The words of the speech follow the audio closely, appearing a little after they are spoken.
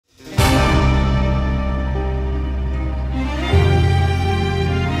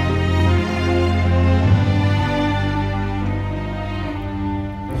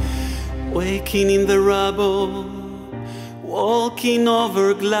waking in the rubble, walking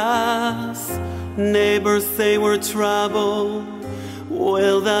over glass. Neighbors say we're trouble.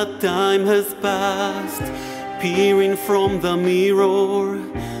 Well, that time has passed. Peering from the mirror,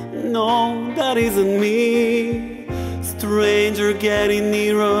 no, that isn't me. Stranger getting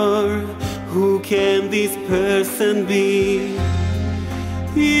nearer, who can this person be?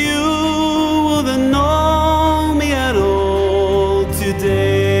 You wouldn't know me at all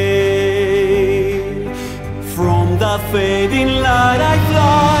today. From the fading light I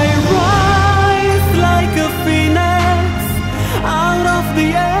fly, rise like a phoenix out of the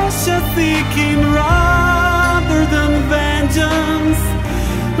ashes, seeking rather than vengeance.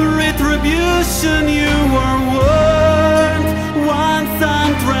 Retribution you were worth. Once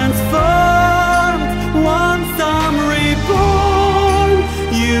I'm transformed, once I'm reborn,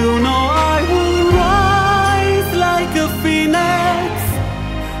 you know I will rise like a phoenix,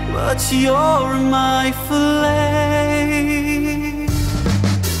 but you're my flame.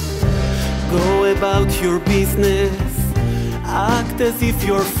 Go about your business, act as if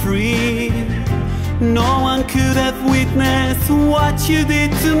you're free. No one could have witnessed what you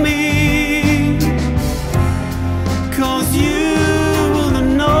did to me, 'cause you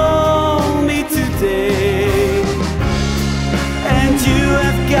wouldn't know me today. And you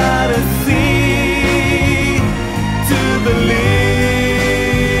have gotta see to believe.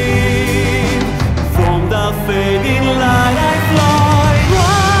 From the fading light I fly,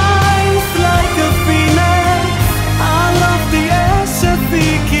 rise like a phoenix out of the ashes,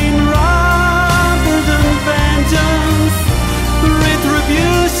 seeking rather than vengeance.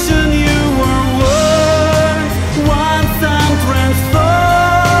 Retribution you were worth. Once I'm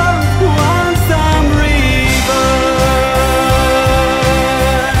transformed, once I'm reborn,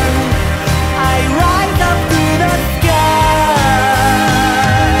 I rise up to the sky.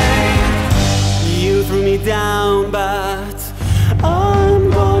 You threw me down, but I'm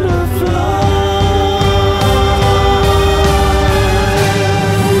gonna fly.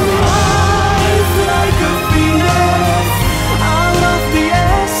 Rise like a phoenix out of the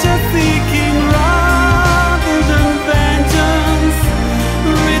ashes, seeking rather than vengeance.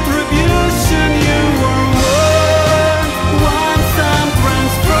 Retribution you were worth. Once I'm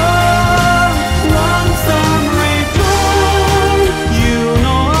transformed, once I'm reborn, you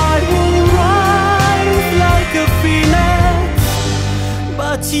know I will rise like a phoenix,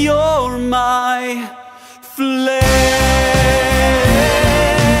 but you're my flame.